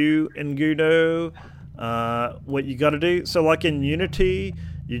view in Godot. What you got to do, so like in Unity,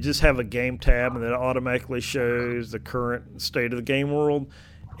 you just have a game tab and it automatically shows the current state of the game world.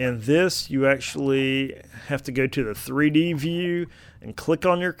 In this, you actually have to go to the 3D view and click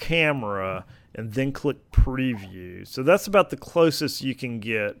on your camera and then click preview. So that's about the closest you can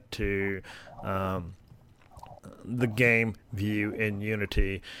get to the game view in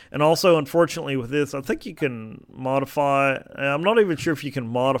Unity. And also, unfortunately, with this, I think you can modify, I'm not even sure if you can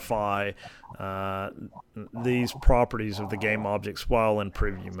modify these properties of the game objects while in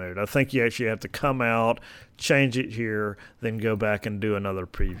preview mode. I think you actually have to come out, change it here, then go back and do another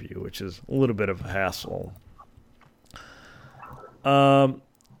preview, which is a little bit of a hassle.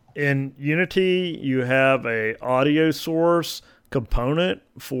 In Unity, you have a audio source component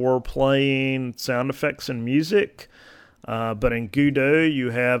for playing sound effects and music, but in Godot, you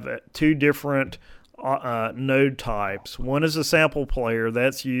have two different node types. One is a sample player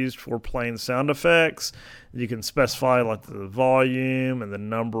that's used for playing sound effects. You can specify like the volume and the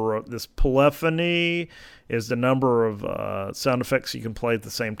number of this polyphony is the number of sound effects you can play at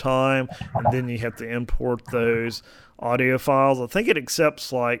the same time, and then you have to import those audio files. I think it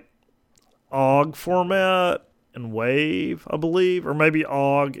accepts like OGG format and WAV, I believe, or maybe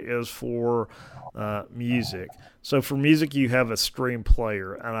OGG is for music. So for music, you have a stream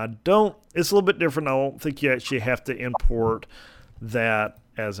player, and it's a little bit different. I don't think you actually have to import that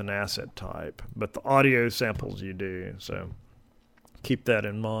as an asset type, but the audio samples you do, so keep that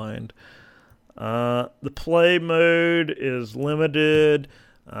in mind. The play mode is limited.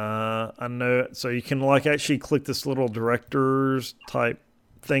 I know, so you can like actually click this little directors type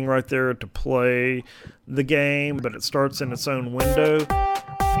thing right there to play the game, but it starts in its own window,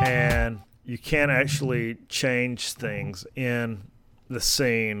 and you can't actually change things in the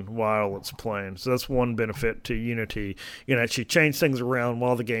scene while it's playing. So that's one benefit to Unity. You can actually change things around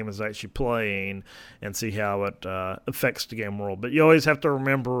while the game is actually playing and see how it affects the game world. But you always have to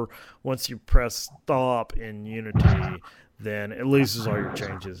remember, once you press stop in Unity, then it loses all your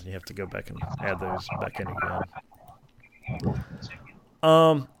changes, and you have to go back and add those back in again.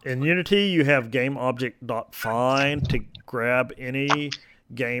 In Unity, you have GameObject.find to grab any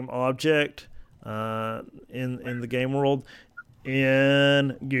game object in the game world.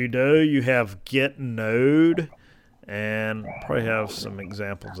 In Godot, you have getNode, and probably have some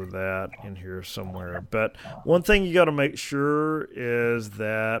examples of that in here somewhere. But one thing you got to make sure is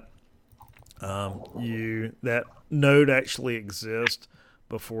that that node actually exists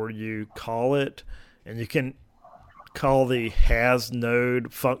before you call it, and you can call the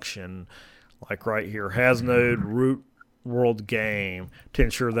hasNode function, like right here, hasNode root world game, to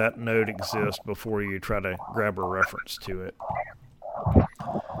ensure that node exists before you try to grab a reference to it.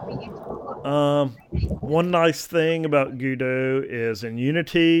 One nice thing about Godot is in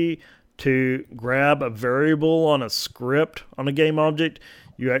Unity, to grab a variable on a script on a game object,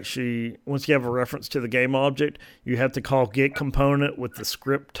 you actually, once you have a reference to the game object, you have to call getComponent with the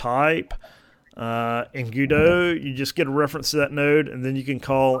script type. In Godot, you just get a reference to that node, and then you can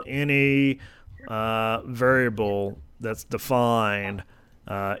call any variable that's defined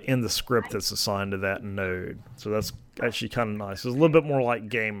in the script that's assigned to that node. So that's actually kind of nice. It's a little bit more like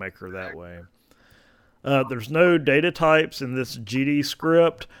GameMaker that way. There's no data types in this GD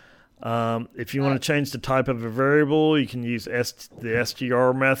script. If you want to change the type of a variable, you can use the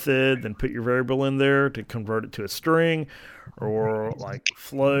str method, then put your variable in there to convert it to a string, or like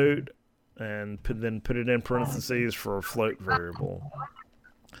float, and then put it in parentheses for a float variable.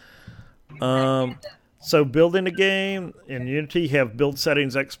 So building a game in Unity, you have build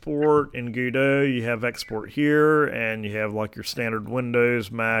settings export. In Godot, you have export here, and you have like your standard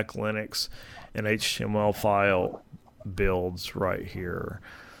Windows, Mac, Linux, and HTML file builds right here.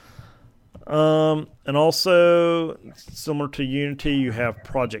 And also, similar to Unity, you have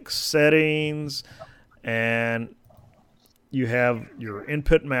project settings, and you have your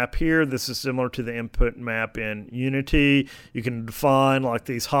input map here. This is similar to the input map in Unity. You can define like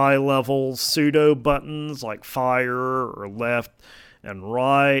these high-level pseudo buttons like fire or left and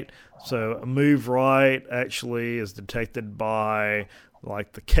right. So a move right actually is detected by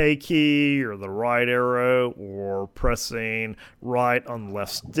like the K key or the right arrow, or pressing right on the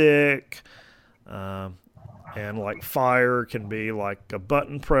left stick. And like fire can be like a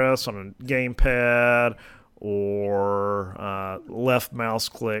button press on a gamepad, or left mouse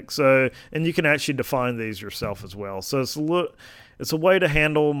click. So, and you can actually define these yourself as well. So it's a way to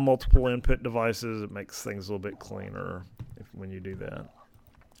handle multiple input devices. It makes things a little bit cleaner when you do that.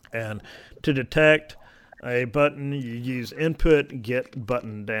 And to detect a button, you use input get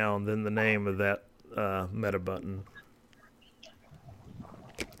button down, then the name of that meta button.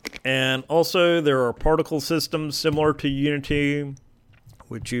 And also there are particle systems similar to Unity,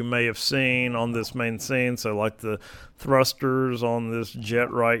 which you may have seen on this main scene. So like the thrusters on this jet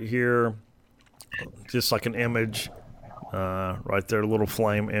right here, just like an image right there, a little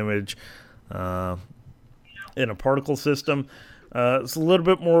flame image in a particle system. It's a little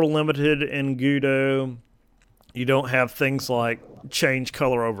bit more limited in Godot. You don't have things like change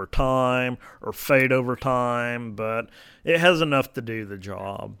color over time or fade over time, but it has enough to do the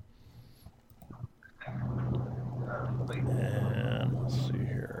job. And let's see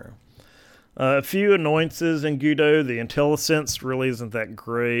here. A few annoyances in Godot. The IntelliSense really isn't that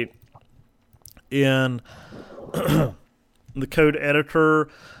great. In the code editor,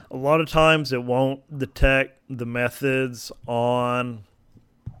 a lot of times it won't detect the methods on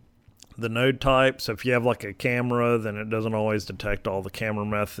the node type. So if you have like a camera, then it doesn't always detect all the camera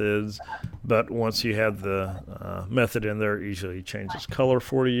methods. But once you have the method in there, it usually changes color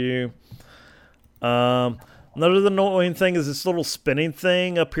for you. Another annoying thing is this little spinning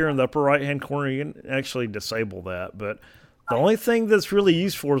thing up here in the upper right hand corner. You can actually disable that, but the only thing that's really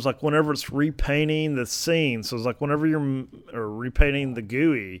used for is like whenever it's repainting the scene. So it's like whenever you're repainting the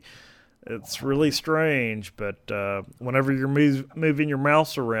GUI, it's really strange, but whenever you're moving your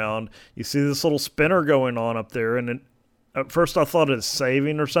mouse around, you see this little spinner going on up there, and at first I thought it's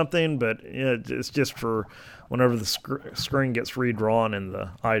saving or something, but it's just for whenever the screen gets redrawn in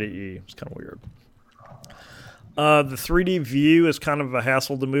the IDE. It's kind of weird. The 3D view is kind of a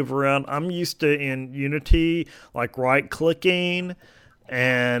hassle to move around. I'm used to, in Unity, like right-clicking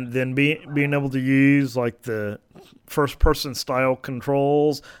and then being able to use like the first-person style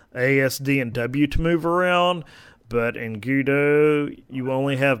controls, A, S, D, and W to move around. But in Godot, you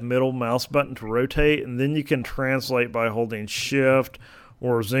only have middle mouse button to rotate, and then you can translate by holding Shift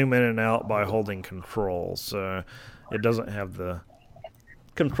or zoom in and out by holding Control. So it doesn't have the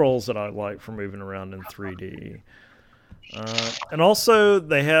controls that I like for moving around in 3D. And also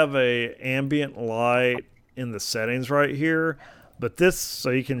they have a ambient light in the settings right here, but this, so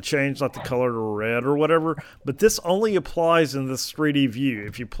you can change like the color to red or whatever, but this only applies in this 3D view.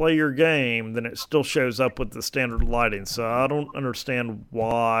 If you play your game, then it still shows up with the standard lighting. So I don't understand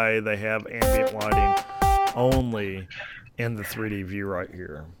why they have ambient lighting only in the 3D view right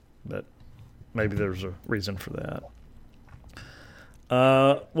here, but maybe there's a reason for that.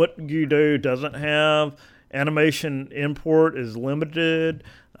 What Godot doesn't have, animation import is limited.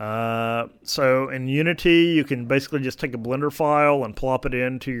 So in Unity, you can basically just take a Blender file and plop it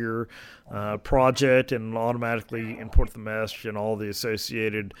into your project and automatically import the mesh and all the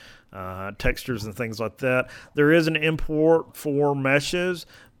associated textures and things like that. There is an import for meshes,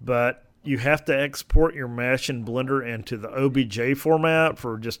 but you have to export your mesh in Blender into the OBJ format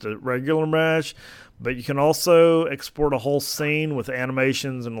for just a regular mesh. But you can also export a whole scene with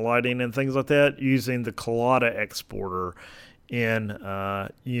animations and lighting and things like that using the Collada exporter in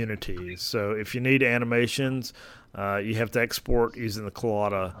Unity. So if you need animations, you have to export using the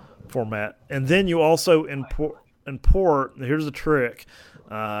Collada format. And then you also import, here's the trick,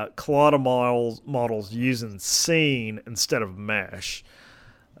 Collada models using scene instead of mesh.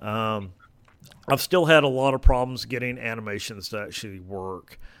 I've still had a lot of problems getting animations to actually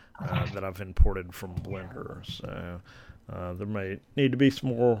work that I've imported from Blender. So there may need to be some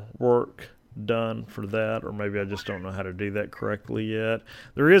more work done for that, or maybe I just don't know how to do that correctly yet.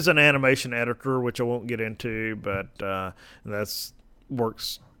 There is an animation editor, which I won't get into, but that's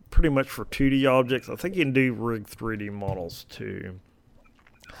works pretty much for 2D objects. I think you can do rig 3D models too.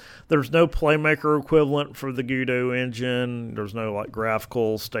 There's no Playmaker equivalent for the Godot engine. There's no like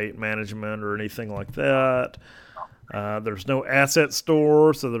graphical state management or anything like that. There's no asset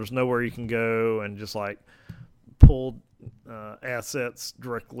store, so there's nowhere you can go and just like pull assets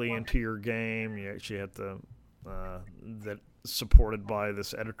directly into your game. You actually have to that's supported by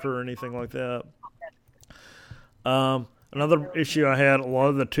this editor or anything like that. Another issue I had, a lot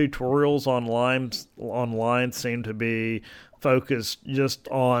of the tutorials online seem to be focused just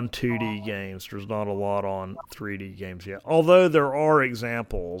on 2D games. There's not a lot on 3D games yet. Although there are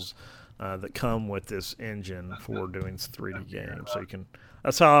examples that come with this engine for doing 3D games. So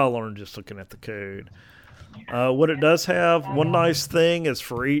that's how I learned, just looking at the code. What it does have, one nice thing is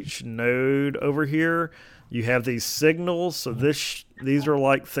for each node over here, you have these signals. So these are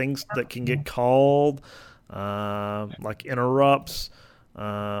like things that can get called, like interrupts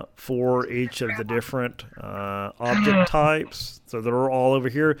for each of the different object types. So they're all over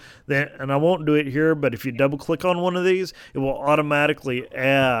here. And I won't do it here, but if you double click on one of these, it will automatically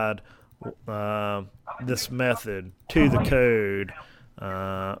add this method to the code,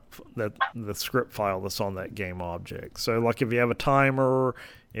 that the script file that's on that game object. So like if you have a timer,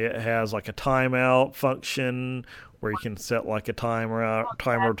 it has like a timeout function where you can set like a timer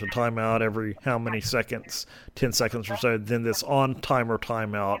to timeout every how many seconds, 10 seconds or so. Then this on timer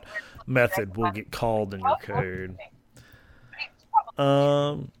timeout method will get called in your code.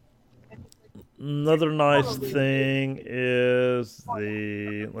 Another nice thing is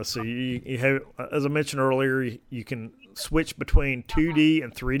let's see, you have, as I mentioned earlier, you can switch between 2D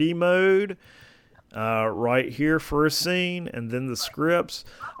and 3D mode right here for a scene, and then the scripts.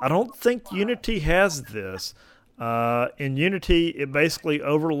 I don't think Unity has this. In Unity, it basically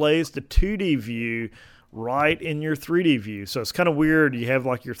overlays the 2D view right in your 3D view. So it's kind of weird. You have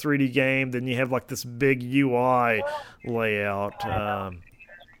like your 3D game, then you have like this big UI layout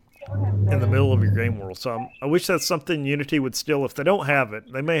in the middle of your game world. So I wish that's something Unity would still, if they don't have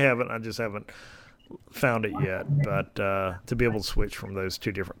it, they may have it, I just haven't found it yet, but to be able to switch from those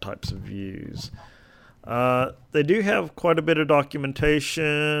two different types of views. They do have quite a bit of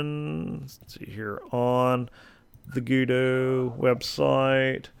documentation, let's see here, on the Godot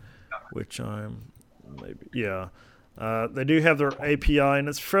website, which they do have their API, and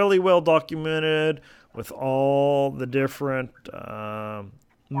it's fairly well documented with all the different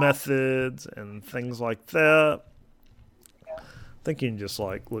methods and things like that. I think you can just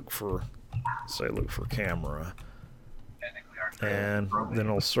like look for camera, and then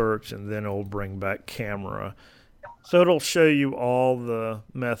it'll search, and then it'll bring back camera. So it'll show you all the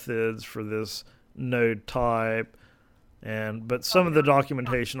methods for this node type, but some of the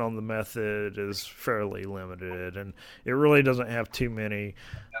documentation on the method is fairly limited, and it really doesn't have too many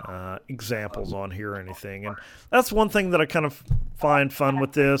examples on here or anything. And that's one thing that I kind of find fun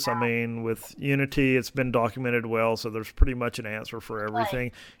with this. I mean, with Unity, it's been documented well, so there's pretty much an answer for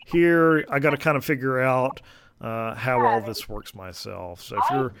everything. Here, I got to kind of figure out how all this works myself. So if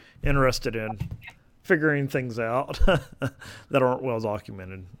you're interested in figuring things out that aren't well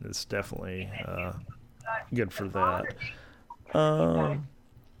documented, it's definitely good for that.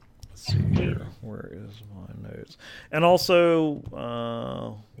 Let's see here. Where is my notes? And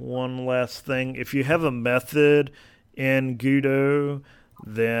also, one last thing. If you have a method in Godot,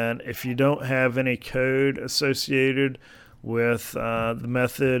 then if you don't have any code associated with the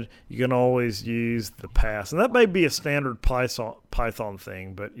method, you can always use the pass. And that may be a standard Python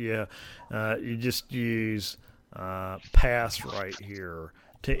thing, but yeah, you just use pass right here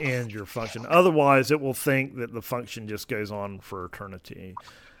to end your function. Otherwise, it will think that the function just goes on for eternity.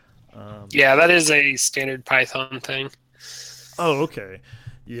 Yeah, that is a standard Python thing. Oh, okay.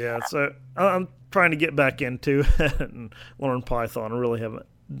 Yeah, so I'm trying to get back into it and learn Python. I really haven't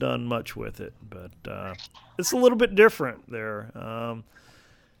done much with it, but it's a little bit different there.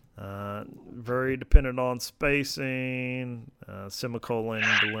 Very dependent on spacing, semicolon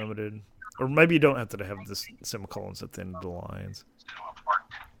delimited. Or maybe you don't have to have this semicolons at the end of the lines.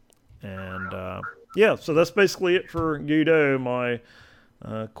 And yeah, so that's basically it for Godot, my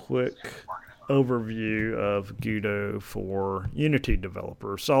quick overview of Godot for Unity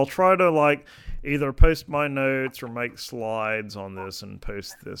developers. So I'll try to either post my notes or make slides on this and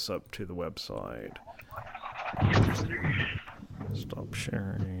post this up to the website. Stop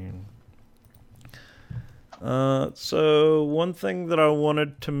sharing. So one thing that I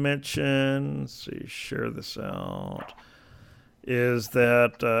wanted to mention, let's see, share this out, is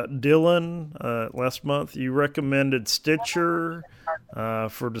that Dylan, last month you recommended Stitcher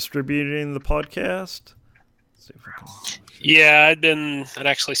for distributing the podcast. Let's see if I can. Yeah, I'd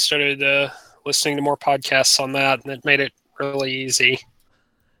actually started listening to more podcasts on that, and it made it really easy.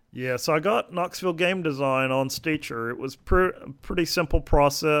 Yeah, so I got Knoxville Game Design on Stitcher. It was pretty simple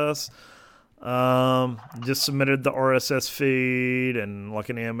process. Just submitted the RSS feed and like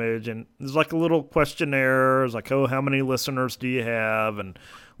an image, and there's like a little questionnaire. It's like, oh, how many listeners do you have, and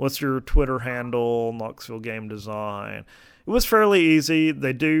what's your Twitter handle? Knoxville Game Design. It was fairly easy.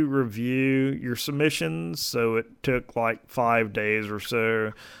 They do review your submissions, so it took like 5 days or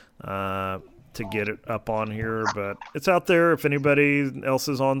so to get it up on here, but it's out there. If anybody else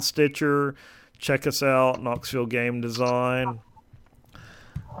is on Stitcher, check us out, Knoxville Game Design.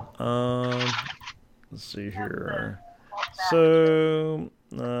 Let's see here. So,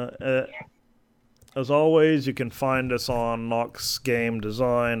 as always, you can find us on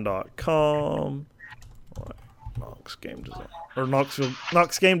knoxgamedesign.com. Knox Game Design, or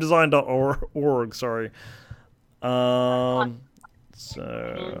knoxgamedesign.org, sorry. So,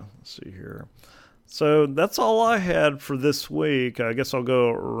 let's see here. So that's all I had for this week. I guess I'll go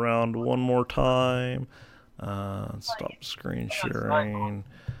around one more time. Stop screen sharing.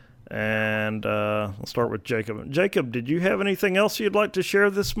 And I'll start with Jacob. Jacob, did you have anything else you'd like to share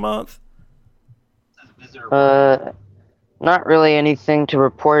this month? Not really anything to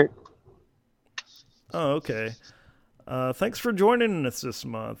report. Oh, okay. Thanks for joining us this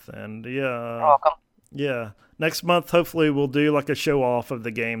month. And yeah. You're welcome. Yeah. Next month, hopefully, we'll do like a show off of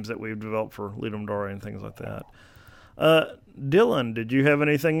the games that we've developed for Ludum Dare and things like that. Dylan, did you have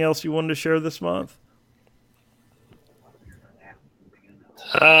anything else you wanted to share this month?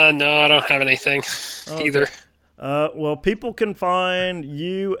 No, I don't have anything either. Well, people can find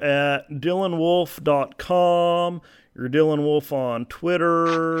you at DylanWolf.com. You're Dylan Wolf on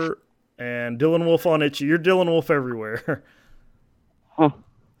Twitter and Dylan Wolf on Itchy. You're Dylan Wolf everywhere.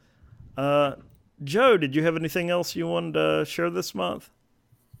 Joe, did you have anything else you wanted to share this month?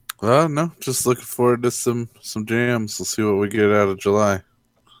 No, just looking forward to some jams. We'll see what we get out of July.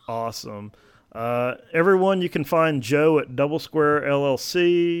 Awesome. Everyone, you can find Joe at Double Square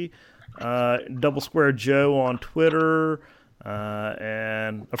LLC, Double Square Joe on Twitter,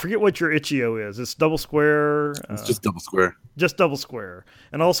 and I forget what your Itch.io is. It's Double Square. It's just Double Square. Just Double Square.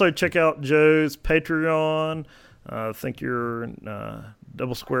 And also check out Joe's Patreon. I think you're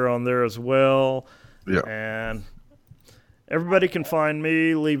Double Square on there as well. Yeah. And everybody can find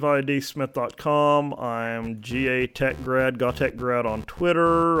me, LeviDSmith.com. I'm GA Tech Grad, GATech Grad on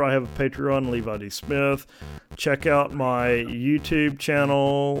Twitter. I have a Patreon, Levi D. Smith. Check out my YouTube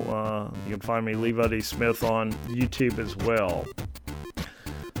channel. You can find me, Levi D. Smith, on YouTube as well.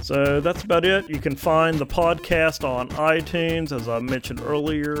 So that's about it. You can find the podcast on iTunes, as I mentioned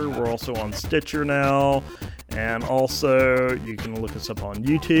earlier. We're also on Stitcher now. And also, you can look us up on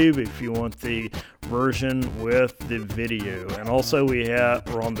YouTube if you want the version with the video. And also,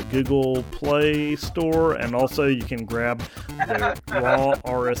 we're on the Google Play Store, and also you can grab the raw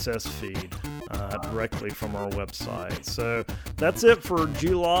RSS feed directly from our website. So that's it for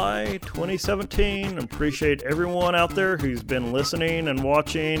July 2017. Appreciate everyone out there who's been listening and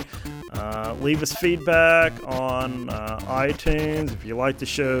watching. Leave us feedback on iTunes. If you like the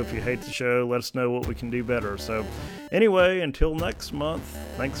show, if you hate the show, let us know what we can do better. So anyway, until next month,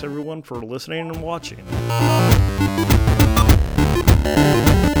 thanks everyone for listening and watching.